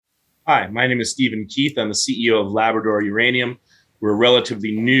Hi, my name is Stephen Keith. I'm the CEO of Labrador Uranium. We're a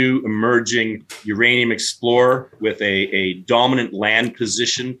relatively new, emerging uranium explorer with a dominant land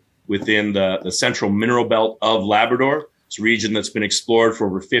position within the central mineral belt of Labrador. It's a region that's been explored for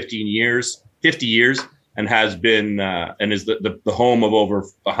over 50 years, and has been and is the home of over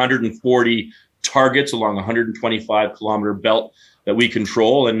 140 targets along a 125-kilometer belt that we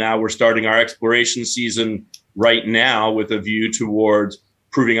control. And now we're starting our exploration season right now with a view towards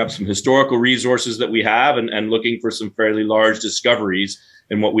proving up some historical resources that we have and looking for some fairly large discoveries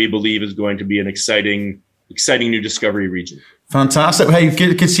in what we believe is going to be an exciting new discovery region. Fantastic. Hey,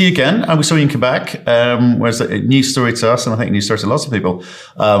 good to see you again. We saw you in Quebec. Where's a news story to us, and I think a news story to lots of people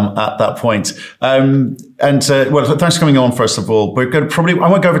at that point. Well, thanks for coming on, first of all. We're going to I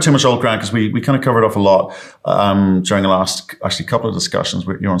won't go over too much old ground because we kind of covered off a lot during the last actually couple of discussions.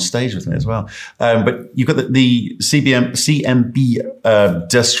 You're on stage with me as well. But you've got the CMB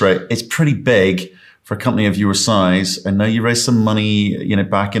district. It's pretty big for a company of your size. I know you raised some money,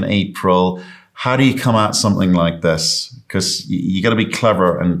 back in April. How do you come at something like this? Because you got to be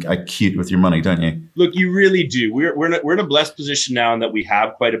clever and acute with your money, don't you? Look, you really do. We're in a blessed position now in that we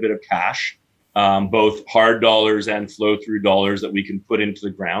have quite a bit of cash, both hard dollars and flow-through dollars that we can put into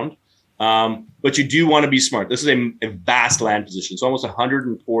the ground. But you do want to be smart. This is a vast land position. It's almost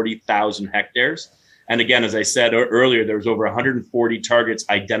 140,000 hectares. And again, as I said earlier, there was over 140 targets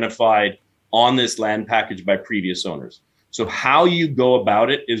identified on this land package by previous owners. So how you go about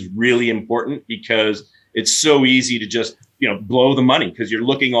it is really important, because it's so easy to just, blow the money because you're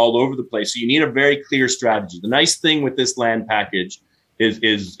looking all over the place. So you need a very clear strategy. The nice thing with this land package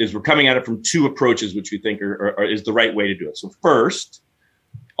is we're coming at it from two approaches, which we think is the right way to do it. So first,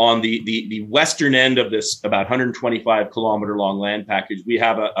 on the western end of this about 125 kilometer long land package, we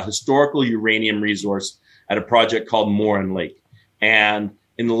have a historical uranium resource at a project called Morin Lake. And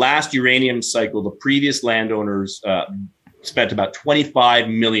in the last uranium cycle, the previous landowners spent about $25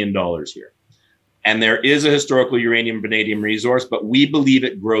 million here. And there is a historical uranium vanadium resource, but we believe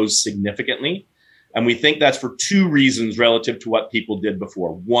it grows significantly. And we think that's for two reasons relative to what people did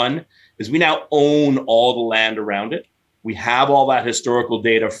before. One is we now own all the land around it. We have all that historical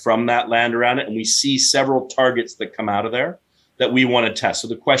data from that land around it, and we see several targets that come out of there that we want to test. So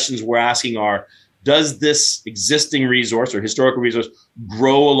the questions we're asking are, does this existing resource or historical resource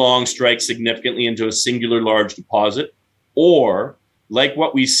grow along strike significantly into a singular large deposit? Or, like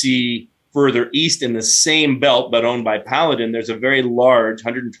what we see further east in the same belt, but owned by Paladin, there's a very large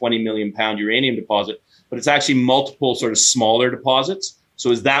 120 million pound uranium deposit, but it's actually multiple sort of smaller deposits.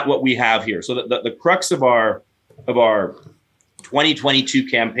 So is that what we have here? So the crux of our 2022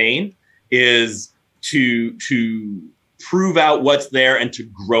 campaign is to prove out what's there and to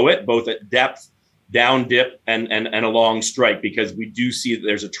grow it both at depth, down dip, and along strike, because we do see that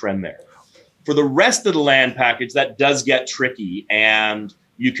there's a trend there. For the rest of the land package, that does get tricky, and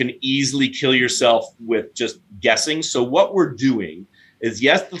you can easily kill yourself with just guessing. So what we're doing is,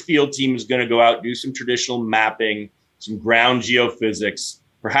 yes, the field team is going to go out, do some traditional mapping, some ground geophysics.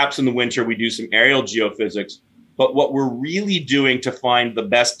 Perhaps in the winter, we do some aerial geophysics. But what we're really doing to find the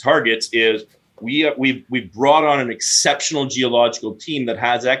best targets is we've brought on an exceptional geological team that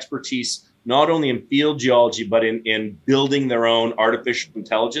has expertise not only in field geology, but in building their own artificial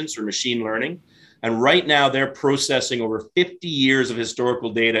intelligence or machine learning. And right now they're processing over 50 years of historical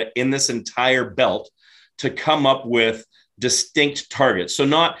data in this entire belt to come up with distinct targets. So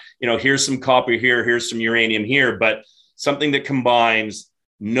not, here's some copper here, here's some uranium here, but something that combines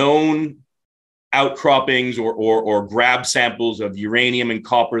known outcroppings or grab samples of uranium and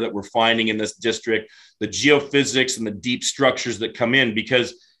copper that we're finding in this district, the geophysics and the deep structures that come in,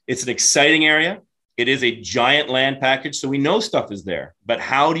 because it's an exciting area. It is a giant land package, so we know stuff is there. But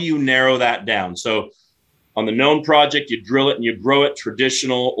how do you narrow that down? So on the known project, you drill it and you grow it,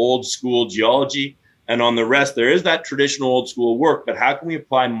 traditional, old school geology. And on the rest, there is that traditional, old school work. But how can we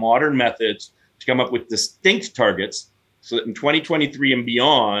apply modern methods to come up with distinct targets so that in 2023 and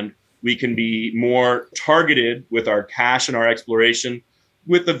beyond, we can be more targeted with our cash and our exploration,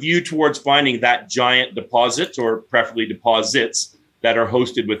 with a view towards finding that giant deposit, or preferably deposits, that are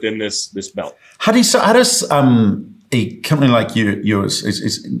hosted within this belt. How does a company like yours,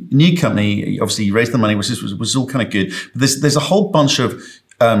 it's a new company, obviously you raised the money, which was all kind of good. But there's a whole bunch of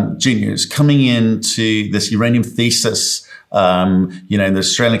juniors coming into this uranium thesis. There's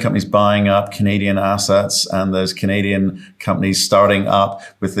Australian companies buying up Canadian assets, and there's Canadian companies starting up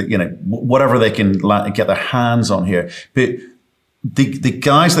with whatever they can get their hands on here. But the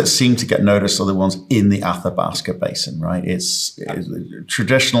guys that seem to get noticed are the ones in the Athabasca Basin, right? It's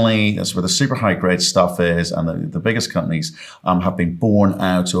traditionally, that's where the super high grade stuff is, and the biggest companies have been born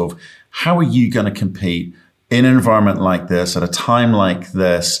out of. How are you going to compete in an environment like this, at a time like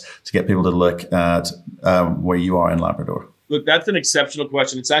this, to get people to look at where you are in Labrador? Look, that's an exceptional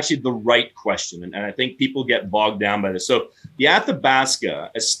question. It's actually the right question. And I think people get bogged down by this. So the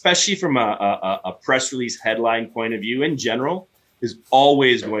Athabasca, especially from a press release headline point of view in general, is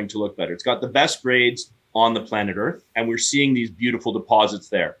always going to look better. It's got the best grades on the planet Earth, and we're seeing these beautiful deposits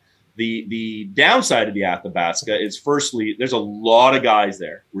there. The downside of the Athabasca is, firstly, there's a lot of guys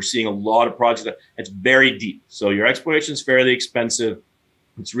there. We're seeing a lot of projects there. It's very deep. So your exploration is fairly expensive.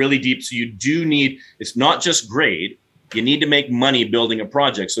 It's really deep. So you do need, it's not just grade. You need to make money building a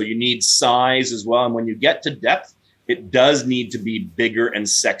project. So you need size as well. And when you get to depth, it does need to be bigger and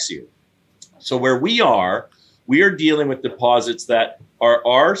sexier. So where we are dealing with deposits that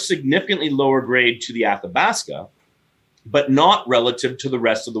are significantly lower grade to the Athabasca, but not relative to the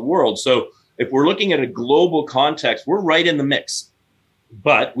rest of the world. So if we're looking at a global context, we're right in the mix.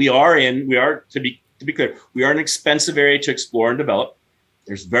 But we are, to be clear, we are an expensive area to explore and develop.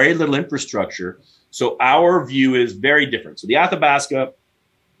 There's very little infrastructure. So our view is very different. So the Athabasca,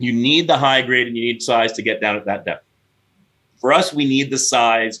 you need the high grade and you need size to get down at that depth. For us, we need the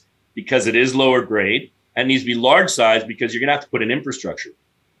size because it is lower grade, and it needs to be large size because you're going to have to put in infrastructure.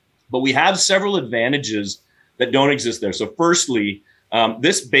 But we have several advantages that don't exist there. So firstly,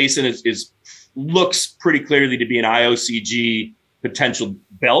 this basin looks pretty clearly to be an IOCG potential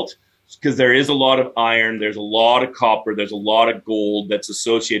belt, because there is a lot of iron, there's a lot of copper, there's a lot of gold that's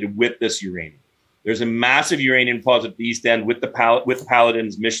associated with this uranium. There's a massive uranium deposit at the east end with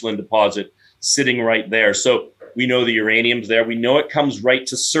Paladin's Michelin deposit sitting right there. So we know the uranium's there. We know it comes right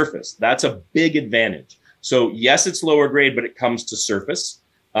to surface. That's a big advantage. So yes, it's lower grade, but it comes to surface.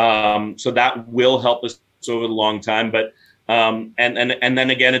 So that will help us over the long time. But and then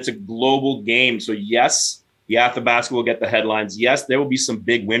again, it's a global game. So yes, the Athabasca will get the headlines. Yes, there will be some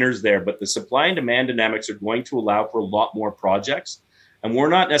big winners there, but the supply and demand dynamics are going to allow for a lot more projects. And we're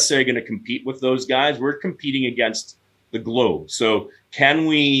not necessarily going to compete with those guys. We're competing against the globe. So can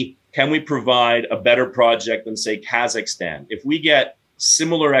we provide a better project than, say, Kazakhstan? If we get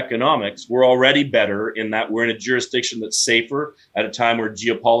similar economics, we're already better in that we're in a jurisdiction that's safer at a time where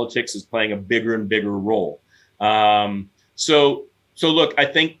geopolitics is playing a bigger and bigger role. So look, I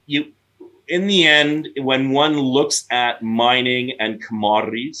think in the end, when one looks at mining and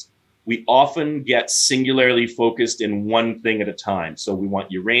commodities, we often get singularly focused in one thing at a time. So we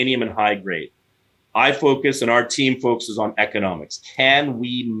want uranium and high grade. I focus and our team focuses on economics. Can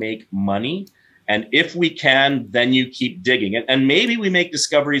we make money? And if we can, then you keep digging. And maybe we make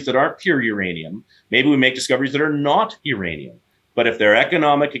discoveries that aren't pure uranium. Maybe we make discoveries that are not uranium. But if they're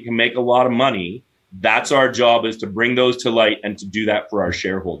economic and can make a lot of money, that's our job, is to bring those to light and to do that for our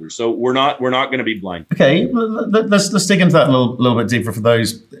shareholders. So we're not going to be blind. Okay, let's dig into that a little bit deeper for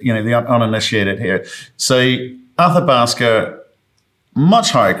those, the uninitiated here. So Athabasca,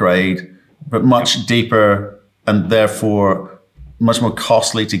 much higher grade, but much deeper, and therefore much more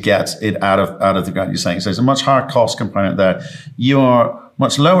costly to get it out of the ground. You're saying so. There's a much higher cost component there. You are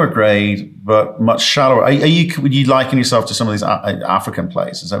much lower grade, but much shallower. Would you liken yourself to some of these African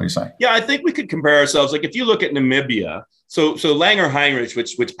plays? Is that what you're saying? Yeah, I think we could compare ourselves. Like if you look at Namibia, so Langer Heinrich,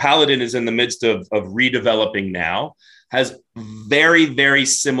 which Paladin is in the midst of redeveloping now, has very, very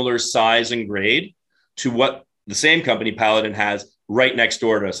similar size and grade to what the same company Paladin has right next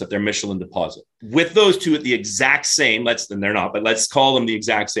door to us at their Michelin deposit. With those two at the exact same, they're not, but let's call them the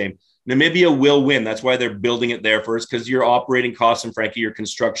exact same. Namibia will win. That's why they're building it there first, because your operating costs and frankly, your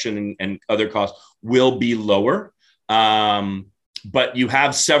construction and other costs will be lower. But you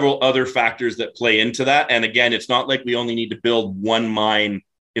have several other factors that play into that. And again, it's not like we only need to build one mine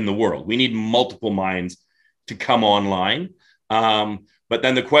in the world. We need multiple mines to come online. But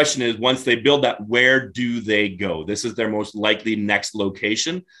then the question is, once they build that, where do they go? This is their most likely next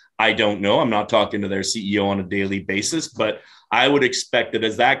location. I don't know. I'm not talking to their CEO on a daily basis, but I would expect that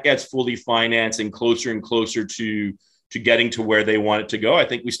as that gets fully financed and closer to getting to where they want it to go, I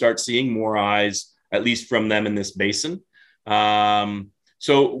think we start seeing more eyes, at least from them in this basin.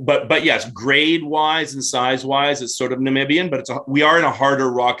 But yes, grade wise and size wise, it's sort of Namibian, but we are in a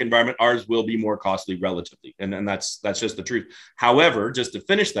harder rock environment. Ours will be more costly relatively. And that's just the truth. However, just to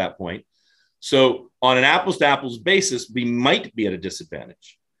finish that point, so on an apples to apples basis, we might be at a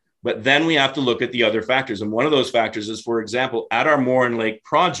disadvantage, but then we have to look at the other factors. And one of those factors is, for example, at our Morin Lake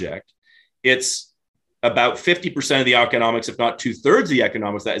project, it's about 50% of the economics, if not 2/3 of the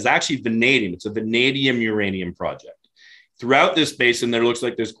economics, that is actually vanadium. It's a vanadium uranium project. throughout this basin, there looks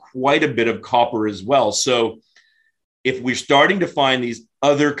like there's quite a bit of copper as well. So if we're starting to find these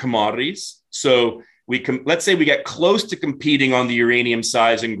other commodities, so let's say we get close to competing on the uranium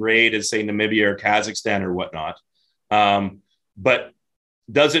size and grade as, say, Namibia or Kazakhstan or whatnot. But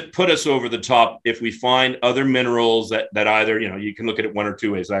does it put us over the top if we find other minerals that either, you can look at it one or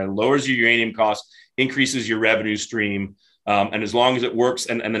two ways, either lowers your uranium cost, increases your revenue stream, and as long as it works.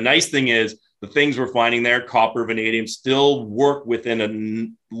 And the nice thing is the things we're finding there, copper, vanadium, still work within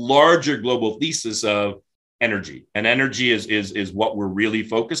a larger global thesis of energy. And energy is what we're really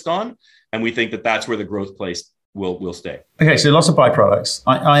focused on. And we think that that's where the growth place will stay. Okay, so lots of byproducts,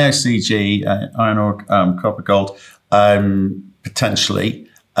 IOCG, iron ore, copper, gold, potentially,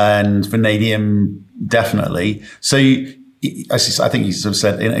 and vanadium, definitely. So I think you sort of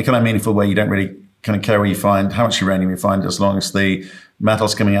said in a kind of meaningful way, you don't really kind of care where you find, how much uranium you find, as long as the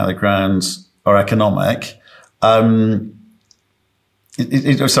metals coming out of the ground are economic. Sorry,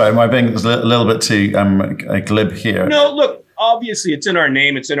 am I being a little bit too glib here? No, look, obviously it's in our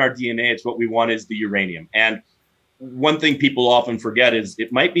name, it's in our DNA, it's what we want is the uranium. And one thing people often forget is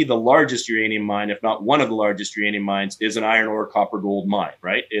it might be the largest uranium mine, if not one of the largest uranium mines, is an iron ore, copper, gold mine,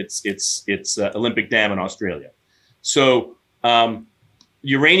 right? It's Olympic Dam in Australia. So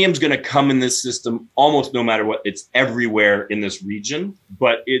uranium's going to come in this system almost no matter what. It's everywhere in this region,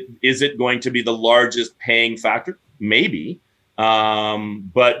 but is it going to be the largest paying factor? Maybe.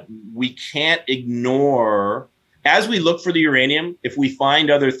 But we can't ignore, as we look for the uranium, if we find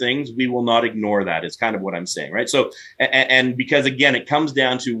other things, we will not ignore that. It's kind of what I'm saying, right? So, and because again, it comes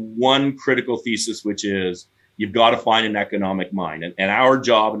down to one critical thesis, which is you've got to find an economic mine. And our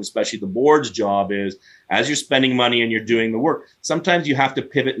job, and especially the board's job, is as you're spending money and you're doing the work, sometimes you have to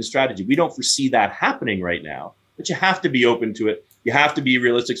pivot in strategy. We don't foresee that happening right now, but you have to be open to it. You have to be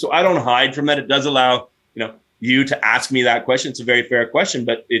realistic. So I don't hide from that. It does allow, you to ask me that question. It's a very fair question,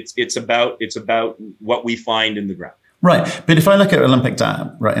 but it's about what we find in the ground. Right, but if I look at Olympic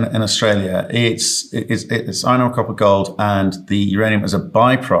Dam, right, in Australia, it's iron ore, copper, gold, and the uranium as a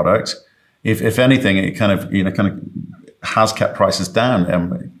byproduct. If anything, it kind of has kept prices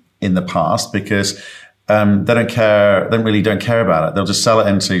down in the past because they don't really care about it. They'll just sell it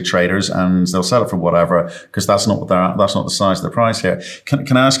into traders and they'll sell it for whatever because that's not the size of the price here.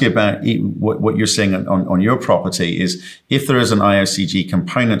 Can I ask you about what you're seeing on your property? Is if there is an IOCG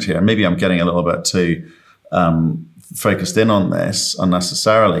component here, maybe I'm getting a little bit too focused in on this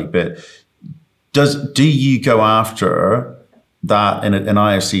unnecessarily, but do you go after that in an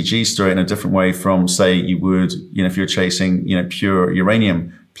IOCG story in a different way from, say, you would, if you're chasing, pure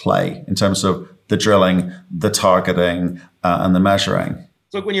uranium play in terms of the drilling, the targeting, and the measuring?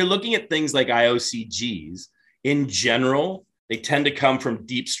 So when you're looking at things like IOCGs, in general, they tend to come from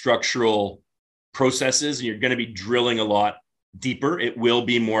deep structural processes, and you're going to be drilling a lot deeper. It will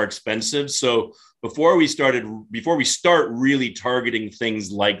be more expensive. So before we start really targeting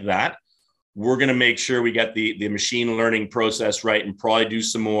things like that, we're going to make sure we get the machine learning process right and probably do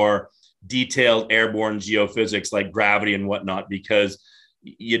some more detailed airborne geophysics like gravity and whatnot, because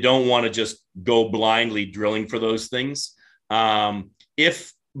you don't want to just go blindly drilling for those things.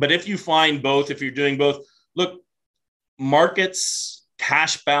 If you find both, if you're doing both, look, markets,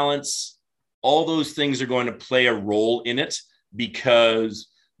 cash balance, all those things are going to play a role in it, because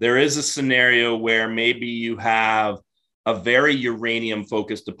there is a scenario where maybe you have a very uranium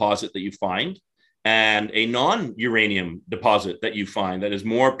focused deposit that you find and a non-uranium deposit that you find that is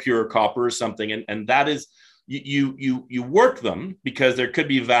more pure copper or something. And that is, you work them because there could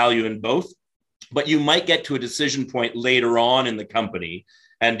be value in both, but you might get to a decision point later on in the company.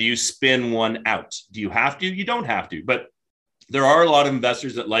 And do you spin one out? Do you have to? You don't have to, but there are a lot of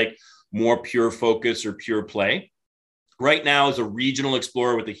investors that like more pure focus or pure play. Right now, as a regional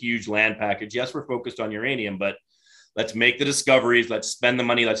explorer with a huge land package, yes, we're focused on uranium, but let's make the discoveries, let's spend the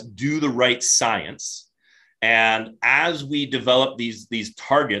money, let's do the right science. And as we develop these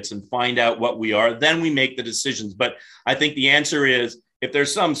targets and find out what we are, then we make the decisions. But I think the answer is, if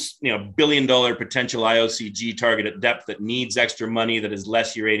there's some $1 billion potential IOCG target at depth that needs extra money, that is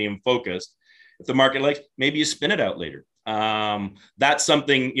less uranium focused, if the market likes, maybe you spin it out later. That's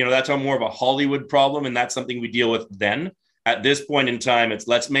something, that's more of a Hollywood problem, and that's something we deal with then. At this point in time, it's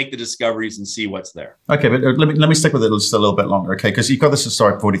let's make the discoveries and see what's there. Okay, but let me stick with it just a little bit longer, okay? Because you've got this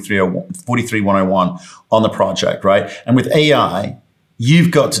historic 43101 on the project, right? And with AI, you've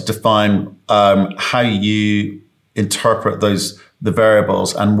got to define how you interpret the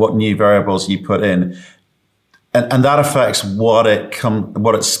variables and what new variables you put in, and that affects what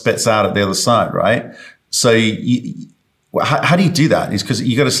it spits out at the other side, right? So how do you do that? Is because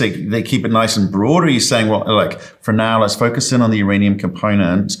you got to say they keep it nice and broad, or are you saying, well, like for now, let's focus in on the uranium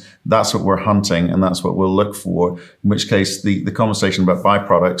component. That's what we're hunting, and that's what we'll look for. In which case, the conversation about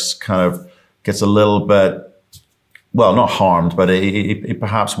byproducts kind of gets a little bit, well, not harmed, but it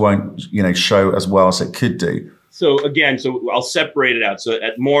perhaps won't, show as well as it could do. So again, I'll separate it out. So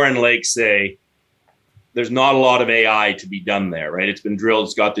at Moran Lake, say, there's not a lot of AI to be done there, right? It's been drilled,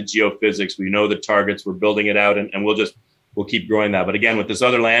 it's got the geophysics, we know the targets, we're building it out, and we'll keep growing that. But again, with this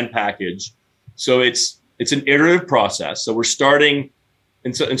other land package, so it's an iterative process. So we're starting,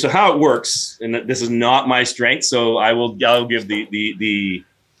 and so how it works, and this is not my strength, so I'll give the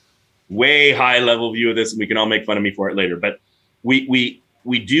way high level view of this, and we can all make fun of me for it later. But we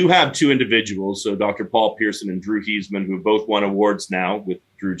do have two individuals, so Dr. Paul Pearson and Drew Heisman, who have both won awards now, with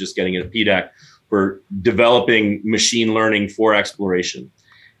Drew just getting it at PDAC, for developing machine learning for exploration.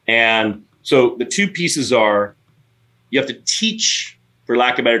 And so the two pieces are, you have to teach, for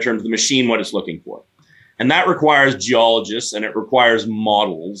lack of better terms, the machine what it's looking for. And that requires geologists and it requires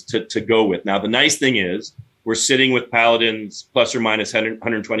models to go with. Now, the nice thing is we're sitting with Paladin's plus or minus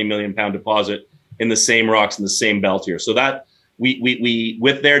 120 million pound deposit in the same rocks in the same belt here. So that we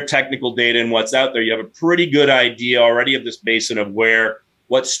with their technical data and what's out there, you have a pretty good idea already of this basin of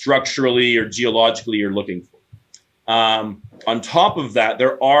what structurally or geologically you're looking for. On top of that,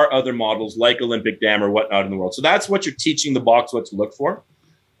 there are other models like Olympic Dam or whatnot in the world. So that's what you're teaching the box what to look for.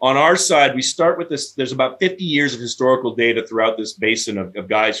 On our side, we start with this. There's about 50 years of historical data throughout this basin of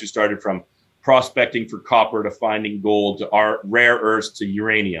guys who started from prospecting for copper to finding gold to our rare earths to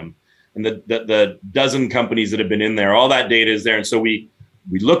uranium. And the dozen companies that have been in there, all that data is there. And so we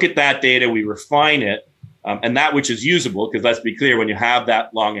look at that data, we refine it, and that which is usable, because let's be clear, when you have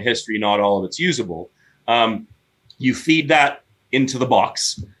that long a history, not all of it's usable. You feed that into the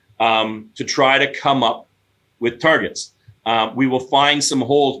box to try to come up with targets. We will find some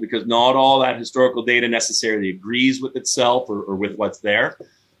holes because not all that historical data necessarily agrees with itself or with what's there.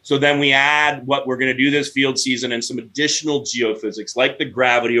 So then we add what we're going to do this field season and some additional geophysics like the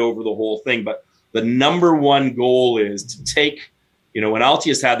gravity over the whole thing. But the number one goal is to take, when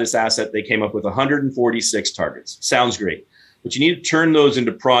Altius had this asset, they came up with 146 targets. Sounds great. But you need to turn those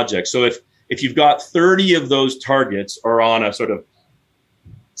into projects. So if you've got 30 of those targets are on a sort of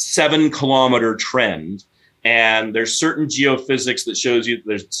 7-kilometer trend, and there's certain geophysics that shows you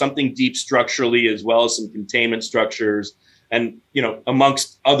there's something deep structurally as well as some containment structures and,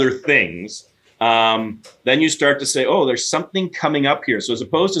 amongst other things, then you start to say, oh, there's something coming up here. So as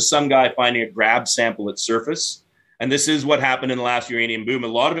opposed to some guy finding a grab sample at surface, and this is what happened in the last uranium boom, a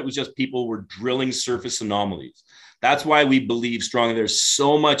lot of it was just people were drilling surface anomalies. That's why we believe strongly there's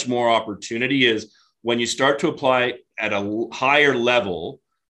so much more opportunity is when you start to apply at a higher level,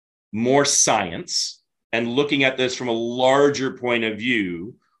 more science, and looking at this from a larger point of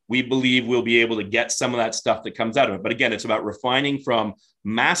view, we believe we'll be able to get some of that stuff that comes out of it. But again, it's about refining from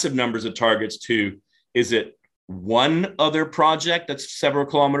massive numbers of targets to, is it one other project that's several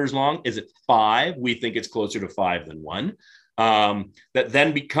kilometers long? Is it 5? We think it's closer to 5 than 1. That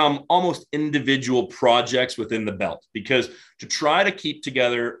then become almost individual projects within the belt. Because to try to keep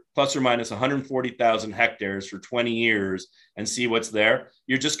together plus or minus 140,000 hectares for 20 years and see what's there,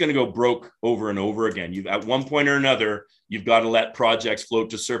 you're just going to go broke over and over again. You've at one point or another, you've got to let projects float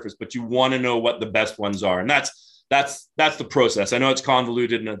to surface, but you want to know what the best ones are. And that's the process. I know it's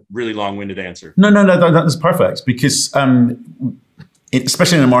convoluted and a really long-winded answer. No, that's perfect because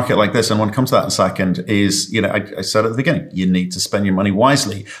especially in a market like this, and when it comes to that in a second, is, I said at the beginning, you need to spend your money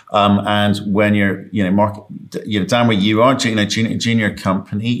wisely. And when you're, down where you are, junior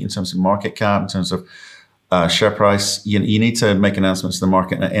company in terms of market cap, in terms of share price, you need to make announcements to the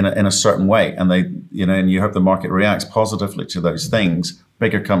market in a certain way. And and you hope the market reacts positively to those things.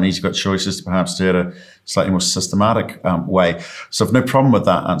 Bigger companies, you've got choices to perhaps do it a slightly more systematic way. So I've no problem with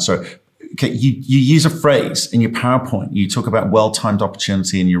that answer. Okay, you use a phrase in your PowerPoint. You talk about well-timed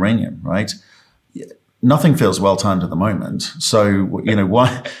opportunity in uranium, right? Nothing feels well-timed at the moment. So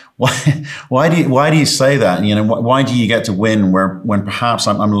why do you say that? Why do you get to win when perhaps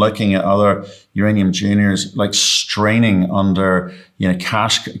I'm looking at other uranium juniors like straining under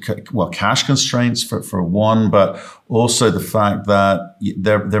cash constraints for one, but also the fact that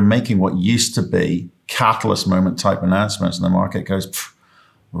they're making what used to be catalyst moment type announcements, and the market goes,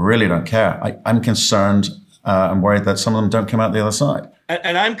 really don't care. I'm concerned. I'm worried that some of them don't come out the other side.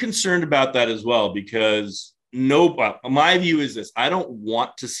 And I'm concerned about that as well, because my view is this. I don't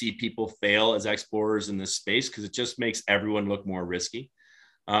want to see people fail as explorers in this space because it just makes everyone look more risky.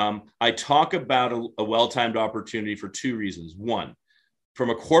 I talk about a well-timed opportunity for 2 reasons. One, from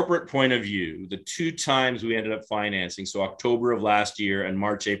a corporate point of view, the two times we ended up financing, so October of last year and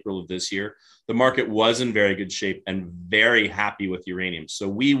March, April of this year, the market was in very good shape and very happy with uranium. So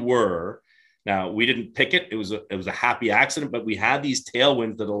we didn't pick it. It was a happy accident, but we had these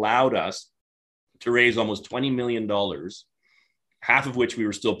tailwinds that allowed us to raise almost $20 million, half of which we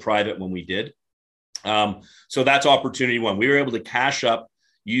were still private when we did. So that's opportunity one. We were able to cash up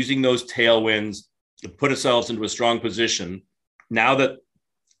using those tailwinds to put ourselves into a strong position. Now that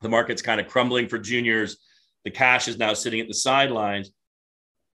the market's kind of crumbling for juniors, the cash is now sitting at the sidelines.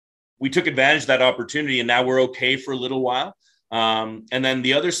 We took advantage of that opportunity, and now we're okay for a little while. And then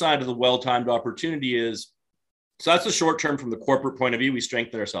the other side of the well-timed opportunity is, so that's the short term from the corporate point of view, we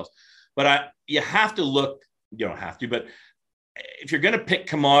strengthen ourselves. But you have to look, you don't have to, but if you're going to pick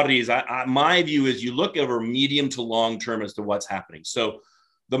commodities, my view is you look over medium to long term as to what's happening. So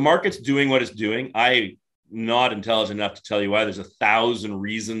the market's doing what it's doing. I'm not intelligent enough to tell you why. There's 1,000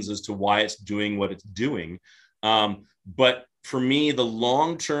 reasons as to why it's doing what it's doing. But for me, the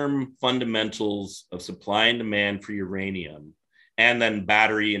long-term fundamentals of supply and demand for uranium and then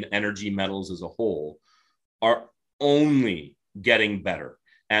battery and energy metals as a whole are only getting better.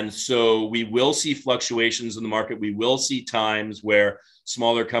 And so we will see fluctuations in the market. We will see times where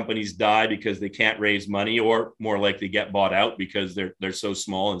smaller companies die because they can't raise money, or more likely get bought out because they're so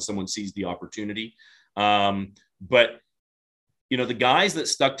small and someone sees the opportunity. But the guys that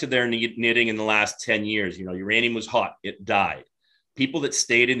stuck to their knitting in the last 10 years, uranium was hot, it died. People that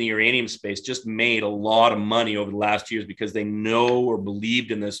stayed in the uranium space just made a lot of money over the last years because they know or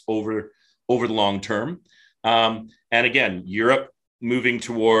believed in this over the long term. And again, Europe they've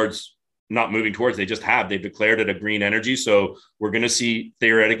declared it a green energy. So we're going to see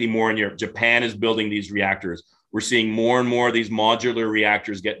theoretically more in Europe. Japan is building these reactors. We're seeing more and more of these modular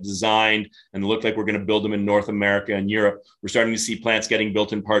reactors get designed and look like we're going to build them in North America and Europe. We're starting to see plants getting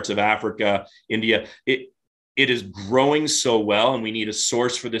built in parts of Africa, India. It is growing so well, and we need a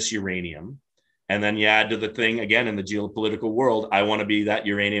source for this uranium. And then you add to the thing, again, in the geopolitical world, I want to be that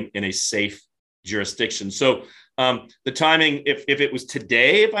uranium in a safe jurisdiction. So the timing, if it was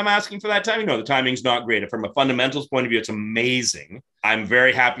today, if I'm asking for that timing, no, the timing's not great. From a fundamentals point of view, it's amazing. I'm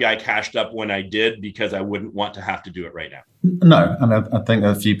very happy I cashed up when I did because I wouldn't want to have to do it right now. No, and I think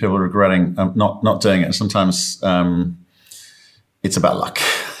a few people are regretting not doing it. Sometimes it's about luck.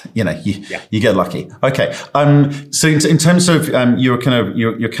 You get lucky. Okay. So in terms of your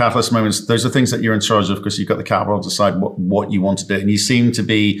catalyst moments, those are things that you're in charge of because you've got the capital to decide what you want to do, and you seem to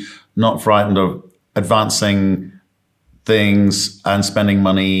be not frightened of advancing things and spending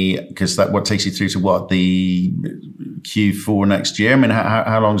money, because that what takes you through to the Q4 next year. I mean,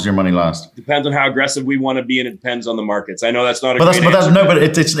 how long does your money last? Depends on how aggressive we want to be, and it depends on the markets. I know that's not it's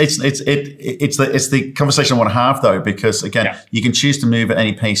the conversation I want to have though, because again, you can choose to move at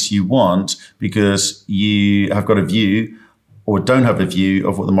any pace you want because you have got a view or don't have a view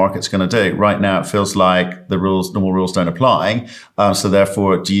of what the market's going to do. Right now, it feels like normal rules don't apply. So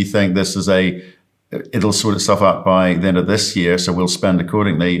therefore, do you think this is it'll sort itself out by the end of this year, so we'll spend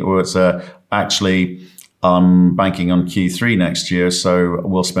accordingly, or it's actually banking on Q3 next year, so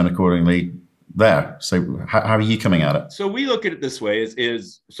we'll spend accordingly there? So how are you coming at it? So we look at it this way: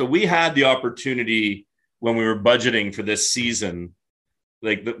 so we had the opportunity when we were budgeting for this season,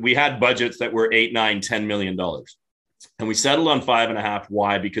 we had budgets that were $8, $9, $10 million, and we settled on 5.5.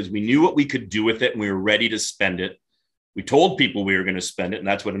 Why? Because we knew what we could do with it, and we were ready to spend it. We told people we were going to spend it, and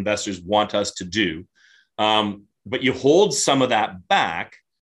that's what investors want us to do. But you hold some of that back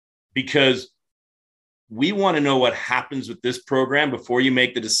because we want to know what happens with this program before you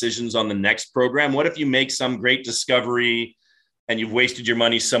make the decisions on the next program. What if you make some great discovery and you've wasted your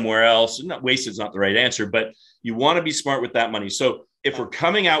money somewhere else? Not wasted is not the right answer, but you want to be smart with that money. So if we're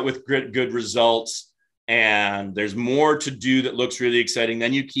coming out with good results and there's more to do that looks really exciting,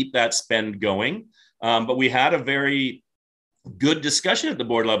 then you keep that spend going. But we had a very good discussion at the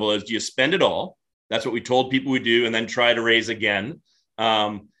board level: do you spend it all? That's what we told people we do, and then try to raise again.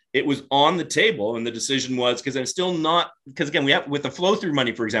 It was on the table, and the decision was, because again, we have, with the flow through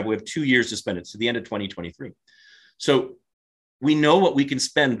money, for example, we have 2 years to spend it to the end of 2023. So we know what we can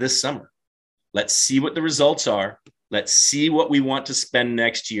spend this summer. Let's see what the results are. Let's see what we want to spend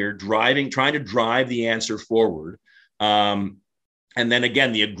next year, trying to drive the answer forward. And then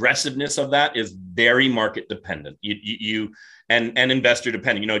again, the aggressiveness of that is very market dependent. And investor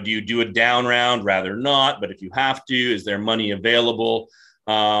dependent. Do you do a down round? Rather not. But if you have to, is there money available?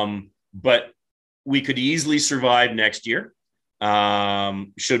 But we could easily survive next year,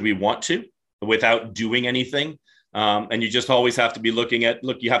 should we want to, without doing anything. And you just always have to be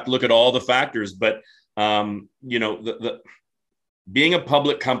you have to look at all the factors. But being a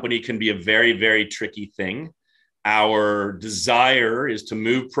public company can be a very, very tricky thing. Our desire is to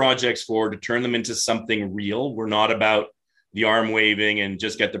move projects forward, to turn them into something real. We're not about the arm waving and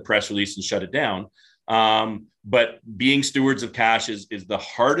just get the press release and shut it down. But being stewards of cash is the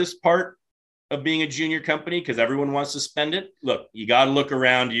hardest part of being a junior company, because everyone wants to spend it. Look, you got to look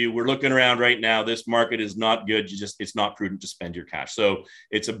around you. We're looking around right now. This market is not good. It's not prudent to spend your cash. So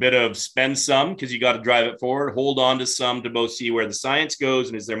it's a bit of spend some, because you got to drive it forward, hold on to some to both see where the science goes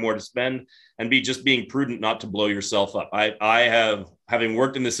and is there more to spend, and be just being prudent not to blow yourself up. I have, having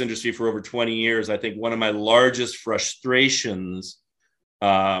worked in this industry for over 20 years, I think one of my largest frustrations,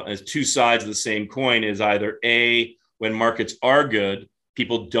 as two sides of the same coin, is either A, when markets are good,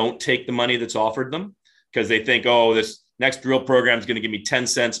 people don't take the money that's offered them because they think, oh, this next drill program is going to give me 10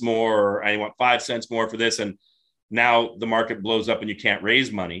 cents more, or I want 5 cents more for this. And now the market blows up and you can't raise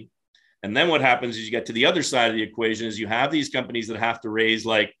money. And then what happens is you get to the other side of the equation is you have these companies that have to raise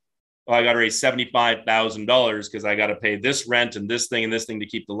like, oh, I got to raise $75,000 because I got to pay this rent and this thing to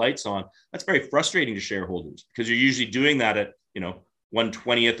keep the lights on. That's very frustrating to shareholders because you're usually doing that at,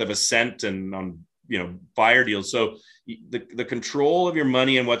 1/20th of a cent and on, fire deals. So the control of your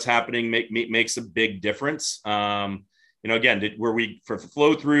money and what's happening makes a big difference. Again, for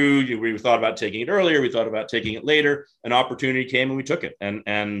flow through, we thought about taking it earlier. We thought about taking it later. An opportunity came and we took it.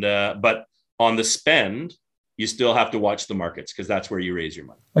 But on the spend, you still have to watch the markets because that's where you raise your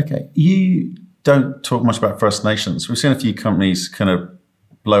money. Okay. You don't talk much about First Nations. We've seen a few companies kind of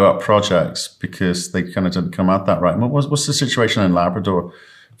blow up projects because they kind of didn't come out that right. What's the situation in Labrador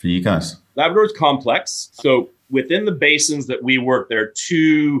for you guys? Labrador is complex. So within the basins that we work, there are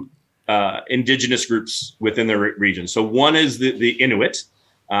two indigenous groups within the region. So one is the Inuit,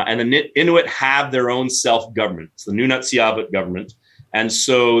 and the Inuit have their own self-government. It's the Nunatsiavut government. And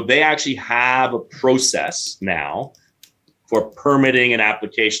so they actually have a process now for permitting and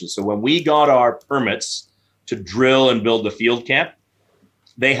application. So when we got our permits to drill and build the field camp,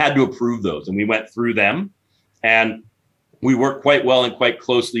 they had to approve those. And we went through them. And we work quite well and quite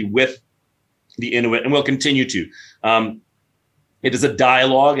closely with the Inuit, and we'll continue to. It is a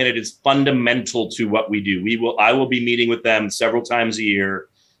dialogue, and it is fundamental to what we do. I will be meeting with them several times a year,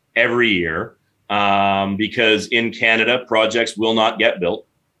 every year, because in Canada, projects will not get built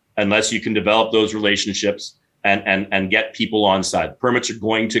unless you can develop those relationships and get people on side. Permits are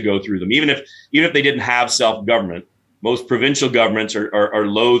going to go through them, even if they didn't have self-government. Most provincial governments are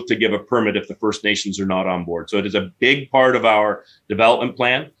loath to give a permit if the First Nations are not on board. So it is a big part of our development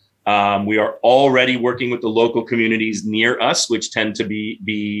plan. We are already working with the local communities near us, which tend to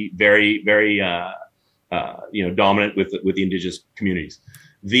be very, very dominant with the indigenous communities.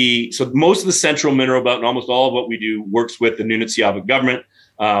 So most of the Central Mineral Belt and almost all of what we do works with the Nunatsiavut government.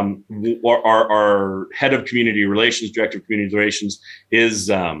 Our head of community relations, director of community relations, is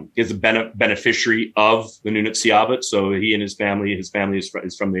a beneficiary of the Nunatsiavut. So he and his family is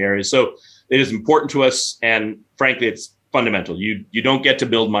from the area. So it is important to us, and frankly, it's fundamental. You don't get to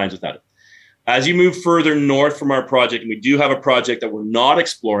build mines without it. As you move further north from our project, and we do have a project that we're not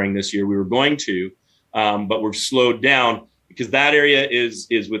exploring this year, we were going to, but we're slowed down because that area is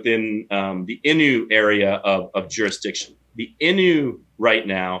within the Innu area of jurisdiction. The Innu right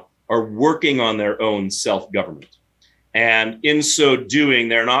now are working on their own self-government. And in so doing,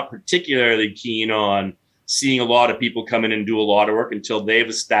 they're not particularly keen on seeing a lot of people come in and do a lot of work until they've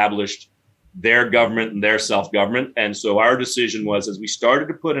established their government and their self-government. And so our decision was, as we started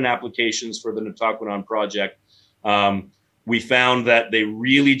to put in applications for the Netaquanon project, we found that they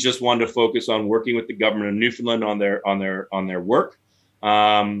really just wanted to focus on working with the government of Newfoundland on their work.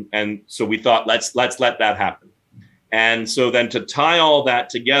 And so we thought, let's let that happen. And so then to tie all that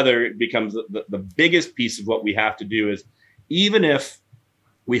together, it becomes the biggest piece of what we have to do is, even if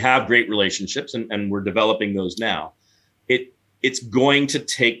we have great relationships and we're developing those now, it's going to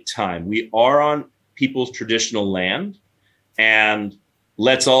take time. We are on people's traditional land, and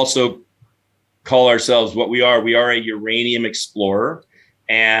let's also call ourselves what we are. We are a uranium explorer,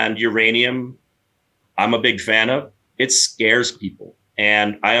 and uranium, I'm a big fan of. It scares people.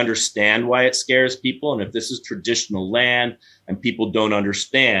 And I understand why it scares people. And if this is traditional land and people don't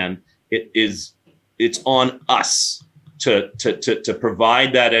understand, it's on us to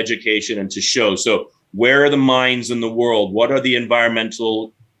provide that education and to show. So where are the mines in the world? What are the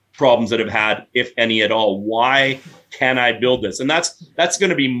environmental problems that have had, if any at all? Why can I build this? And that's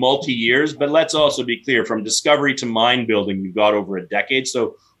going to be multi-years, but let's also be clear, from discovery to mine building, we've got over a decade.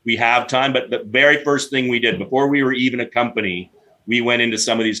 So we have time. But the very first thing we did before we were even a company, we went into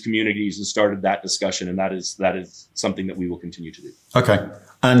some of these communities and started that discussion, and that is something that we will continue to do. Okay,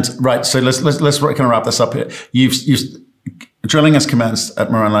 and right. So let's kind of wrap this up here. drilling has commenced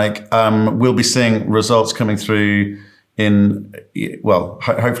at Moran Lake. We'll be seeing results coming through in, well,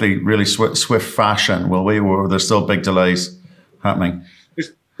 hopefully really swift fashion, will we? Or are there still big delays happening?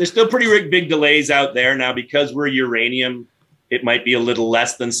 There's still pretty big delays out there now because we're uranium. It might be a little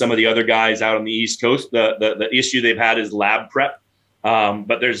less than some of the other guys out on the East Coast. The issue they've had is lab prep,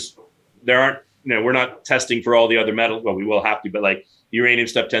 but there aren't. We're not testing for all the other metals. Well, we will have to, but like uranium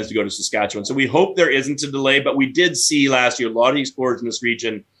stuff tends to go to Saskatchewan. So we hope there isn't a delay. But we did see last year a lot of explorers in this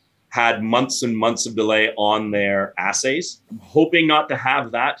region had months and months of delay on their assays. I'm hoping not to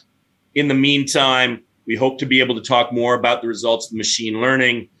have that. In the meantime, we hope to be able to talk more about the results of machine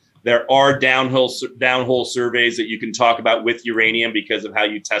learning. There are downhole surveys that you can talk about with uranium because of how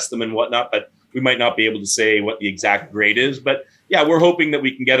you test them and whatnot, but we might not be able to say what the exact grade is. But yeah, we're hoping that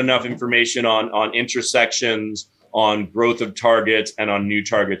we can get enough information on intersections, on growth of targets, and on new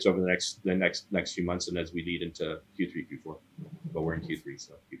targets over the next few months and as we lead into Q3, Q4. But we're in Q3,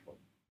 so Q4.